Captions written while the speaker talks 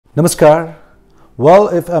Namaskar. Well,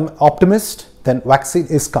 if I'm optimist, then vaccine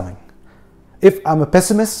is coming. If I'm a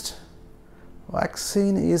pessimist,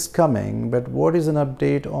 vaccine is coming, but what is an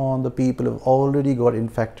update on the people who have already got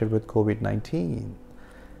infected with COVID-19?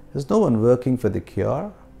 There's no one working for the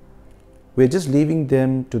cure. We're just leaving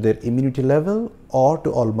them to their immunity level or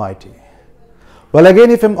to Almighty. Well,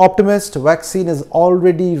 again, if I'm optimist, vaccine has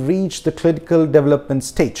already reached the clinical development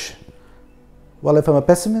stage. Well, if I'm a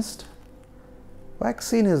pessimist,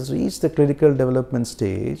 vaccine has reached the clinical development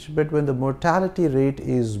stage, but when the mortality rate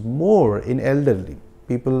is more in elderly,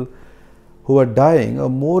 people who are dying are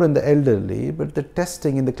more in the elderly, but the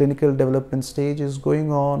testing in the clinical development stage is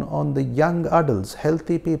going on the young adults,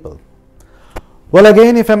 healthy people. Well,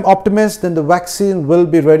 again, if I'm optimist, then the vaccine will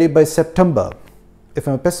be ready by September. If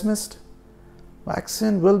I'm a pessimist,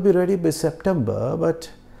 vaccine will be ready by September,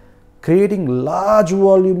 but creating large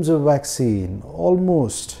volumes of vaccine,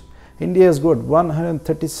 almost India has got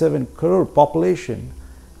 137 crore population.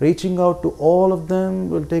 Reaching out to all of them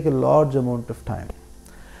will take a large amount of time.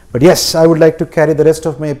 But yes, I would like to carry the rest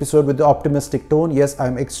of my episode with the optimistic tone. Yes, I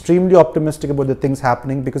am extremely optimistic about the things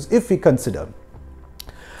happening, because if we consider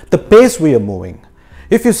the pace we are moving,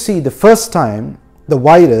 if you see the first time the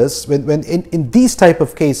virus, when in these type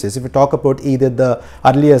of cases, if you talk about either the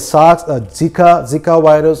earlier SARS, Zika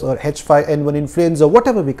virus, or H5N1 influenza,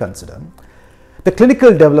 whatever we consider, the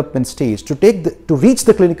clinical development stage, to reach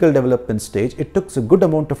the clinical development stage, it took a good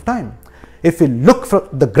amount of time. If we look for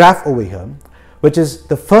the graph over here, which is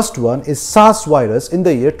the first one is SARS virus in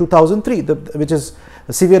the year 2003, which is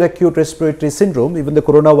a severe acute respiratory syndrome. Even the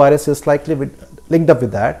coronavirus is slightly linked up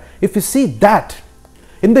with that. If you see that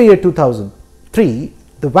in the year 2003,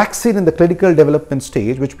 the vaccine in the clinical development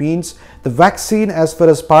stage, which means the vaccine as far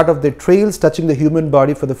as part of the trails touching the human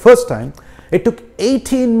body for the first time, it took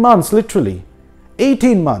 18 months, literally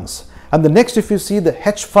 18 months. And the next, if you see the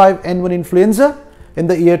H5N1 influenza in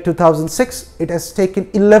the year 2006, it has taken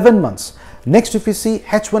 11 months. Next, if you see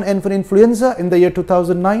H1N1 influenza in the year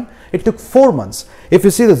 2009, it took 4 months. If you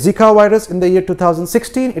see the Zika virus in the year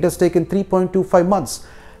 2016, it has taken 3.25 months.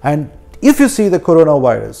 And if you see the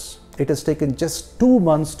coronavirus, it has taken just 2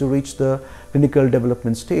 months to reach the clinical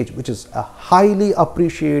development stage, which is a highly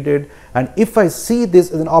appreciated. And if I see this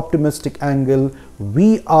as an optimistic angle,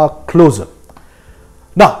 we are closer.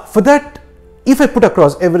 Now, for that, if I put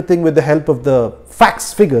across everything with the help of the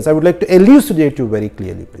facts, figures, I would like to elucidate you very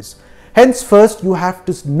clearly, please. Hence, first you have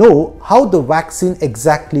to know how the vaccine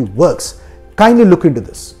exactly works. Kindly look into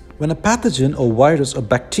this. When a pathogen or virus or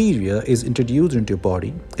bacteria is introduced into your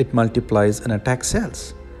body, it multiplies and attacks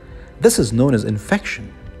cells. This is known as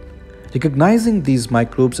infection. Recognizing these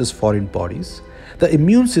microbes as foreign bodies, the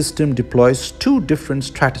immune system deploys two different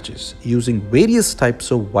strategies using various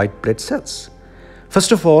types of white blood cells.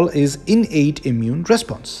 First of all is innate immune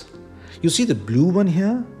response. You see the blue one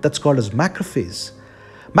here, that's called as macrophage.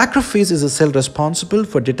 Macrophage is a cell responsible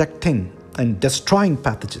for detecting and destroying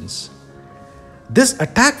pathogens. This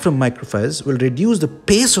attack from macrophage will reduce the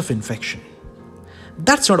pace of infection.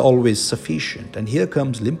 That's not always sufficient, and here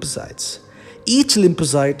comes lymphocytes. Each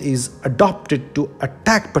lymphocyte is adopted to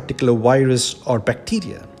attack particular virus or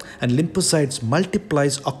bacteria, and lymphocytes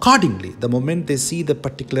multiplies accordingly. The moment they see the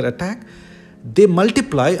particular attack, they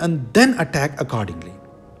multiply and then attack accordingly.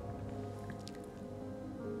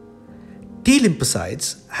 T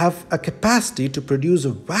lymphocytes have a capacity to produce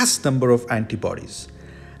a vast number of antibodies,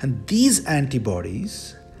 and these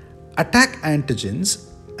antibodies attack antigens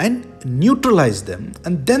and neutralize them,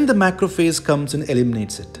 and then the macrophage comes and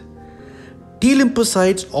eliminates it. T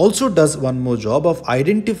lymphocytes also does one more job of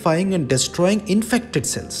identifying and destroying infected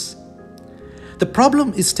cells. The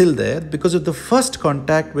problem is still there because of the first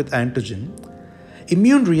contact with antigen.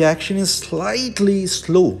 Immune reaction is slightly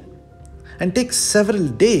slow and takes several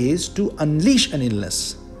days to unleash an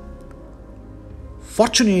illness.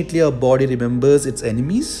 Fortunately, our body remembers its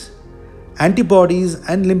enemies. Antibodies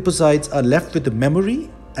and lymphocytes are left with the memory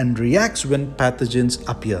and reacts when pathogens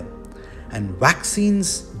appear. And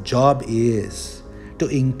vaccine's job is to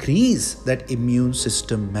increase that immune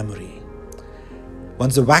system memory.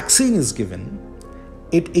 Once a vaccine is given,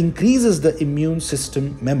 it increases the immune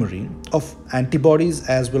system memory of antibodies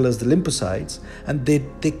as well as the lymphocytes, and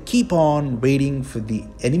they keep on waiting for the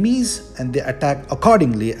enemies and they attack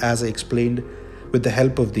accordingly, as I explained, with the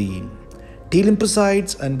help of the T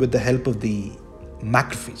lymphocytes and with the help of the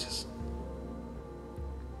macrophages.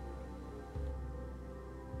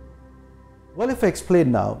 Well, if I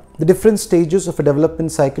explain now the different stages of a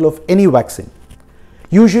development cycle of any vaccine,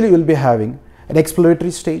 usually we'll be having an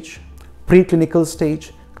exploratory stage, preclinical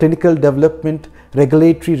stage, clinical development,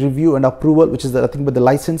 regulatory review and approval, which is nothing but the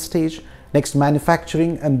license stage, next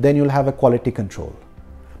manufacturing, and then you'll have a quality control.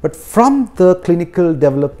 But from the clinical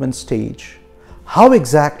development stage, how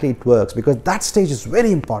exactly it works, because that stage is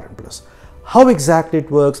very important plus. How exactly it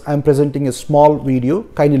works, I'm presenting a small video,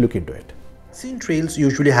 kindly look into it. Vaccine trials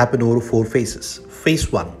usually happen over 4 phases.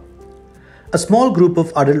 Phase 1. A small group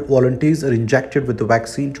of adult volunteers are injected with the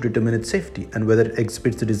vaccine to determine its safety and whether it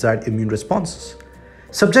exhibits the desired immune responses.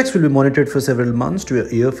 Subjects will be monitored for several months to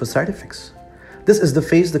a year for side effects. This is the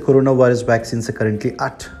phase the coronavirus vaccines are currently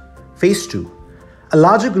at. Phase 2. A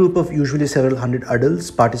larger group of usually several hundred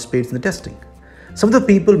adults participates in the testing. Some of the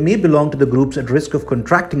people may belong to the groups at risk of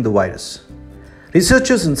contracting the virus.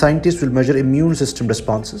 Researchers and scientists will measure immune system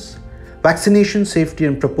responses, vaccination safety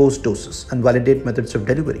and proposed doses, and validate methods of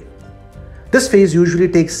delivery. This phase usually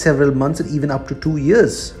takes several months and even up to 2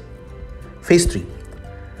 years. Phase 3.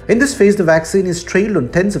 In this phase, the vaccine is trialed on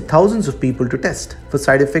tens of thousands of people to test for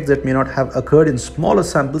side effects that may not have occurred in smaller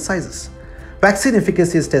sample sizes. Vaccine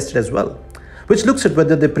efficacy is tested as well, which looks at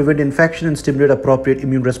whether they prevent infection and stimulate appropriate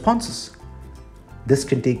immune responses. This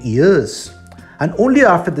can take years, and only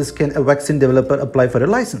after this can a vaccine developer apply for a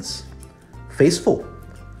license. Phase 4.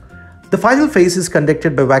 The final phase is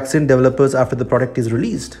conducted by vaccine developers after the product is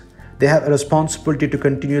released. They have a responsibility to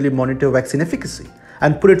continually monitor vaccine efficacy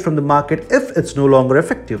and put it from the market if it's no longer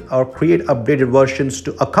effective, or create updated versions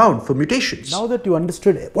to account for mutations. Now that you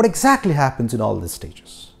understood what exactly happens in all these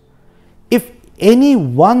stages, if any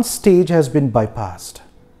one stage has been bypassed,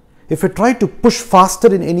 if you try to push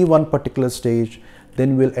faster in any one particular stage,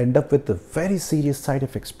 then we'll end up with a very serious side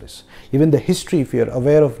effects place. Even the history, if you're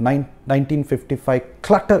aware of 1955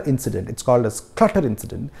 clutter incident, it's called as clutter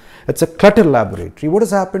incident. It's a clutter laboratory. What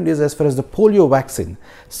has happened is, as far as the polio vaccine,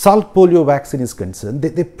 Salk polio vaccine is concerned,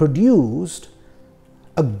 they produced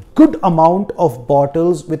a good amount of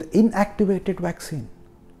bottles with inactivated vaccine.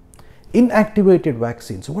 Inactivated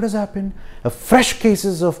vaccine. So what has happened? Fresh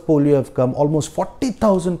cases of polio have come, almost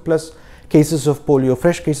 40,000 plus cases of polio,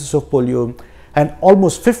 fresh cases of polio, and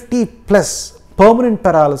almost 50 plus permanent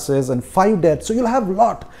paralysis and 5 deaths. So you'll have a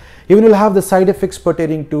lot. Even you'll have the side effects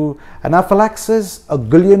pertaining to anaphylaxis, a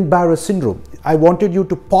Guillain-Barré syndrome. I wanted you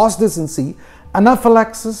to pause this and see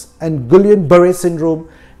anaphylaxis and Guillain-Barré syndrome.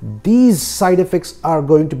 These side effects are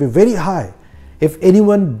going to be very high if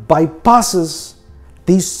anyone bypasses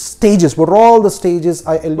these stages. What are all the stages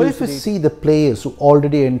I elucidated? Well, if you see the players who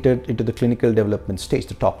already entered into the clinical development stage,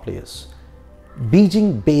 the top players,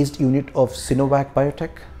 Beijing-based unit of Sinovac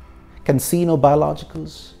Biotech, CanSino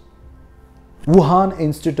Biologicals, Wuhan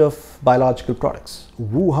Institute of Biological Products,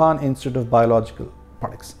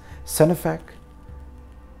 Sanofi,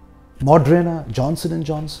 Moderna, Johnson &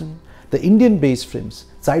 Johnson, the Indian-based firms,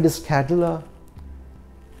 Zydus Cadila,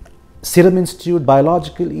 Serum Institute,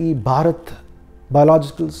 Biological E, Bharat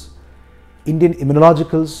Biologicals, Indian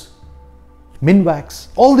Immunologicals, Minvax,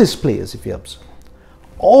 all these players, if you observe,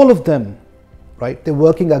 all of them, right, they're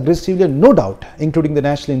working aggressively, and no doubt, including the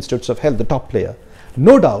National Institutes of Health, the top player,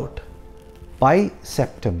 no doubt, by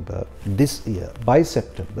September this year, by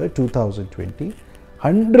September 2020,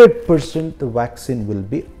 100% the vaccine will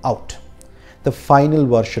be out. The final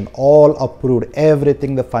version, all approved,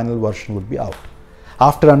 everything, the final version would be out.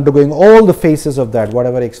 After undergoing all the phases of that,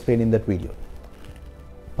 whatever I explained in that video.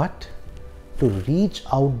 But to reach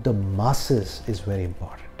out the masses is very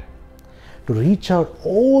important. To reach out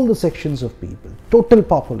all the sections of people, total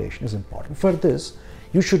population is important. For this,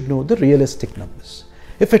 you should know the realistic numbers.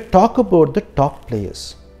 If I talk about the top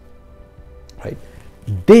players, right,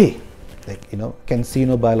 they, like,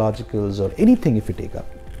 CanSino Biologicals or anything if you take up,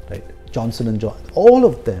 right, Johnson & Johnson, all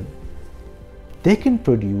of them, they can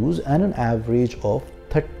produce an average of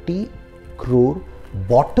 30 crore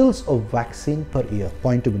bottles of vaccine per year.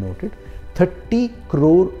 Point to be noted, 30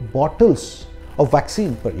 crore bottles of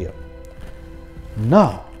vaccine per year.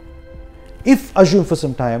 Now, if assume for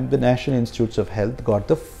some time the National Institutes of Health got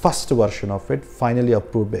the first version of it finally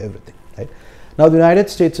approved by everything, right? Now the United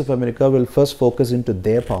States of America will first focus into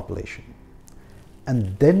their population,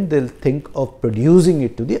 and then they'll think of producing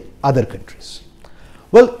it to the other countries.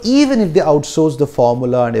 Well, even if they outsource the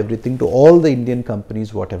formula and everything to all the Indian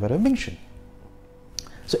companies, whatever I mentioned.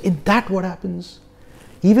 So in that, what happens?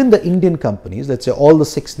 Even the Indian companies, let's say all the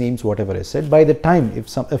 6 names, whatever I said, by the time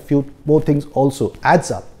if a few more things also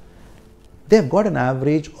adds up, they've got an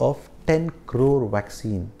average of 10 crore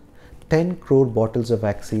vaccine, 10 crore bottles of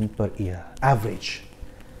vaccine per year, average.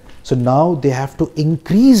 So now they have to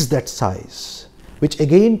increase that size, which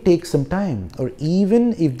again takes some time. Or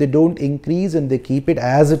even if they don't increase and they keep it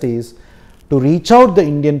as it is, to reach out the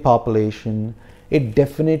Indian population, it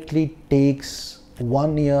definitely takes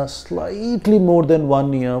 1 year, slightly more than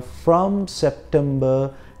 1 year, from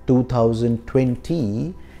September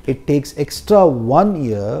 2020, it takes extra 1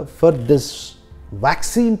 year for this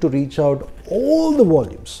vaccine to reach out all the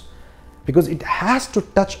volumes, because it has to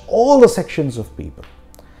touch all the sections of people.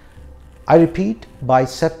 I repeat, by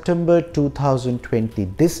September 2020,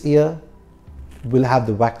 this year, we'll have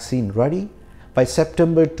the vaccine ready. By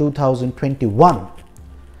September 2021,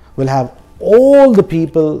 we'll have all the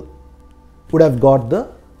people would have got the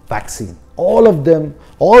vaccine. All of them,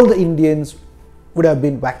 all the Indians would have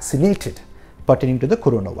been vaccinated pertaining to the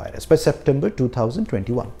coronavirus by September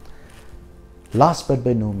 2021. Last but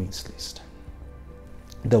by no means least,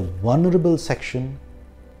 the vulnerable section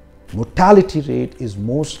mortality rate is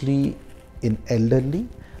mostly in elderly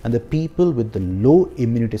and the people with the low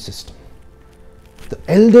immunity system. The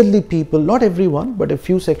elderly people, not everyone, but a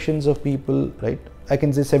few sections of people, right? I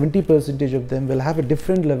can say 70% of them will have a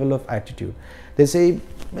different level of attitude. They say,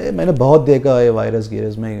 मैंने बहुत देखा है virus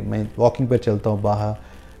गिरस, मैं walking पर चलता हूँ बाहर.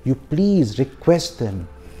 You please request them,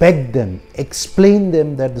 beg them, explain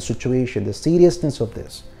them that the situation, the seriousness of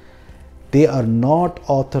this. They are not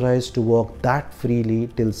authorized to walk that freely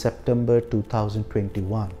till September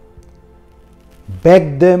 2021.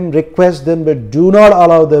 Beg them, request them, but do not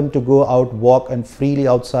allow them to go out, walk and freely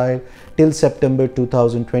outside till September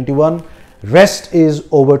 2021. Rest is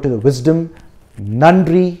over to the wisdom.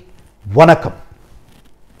 Nandri, Vanakkam.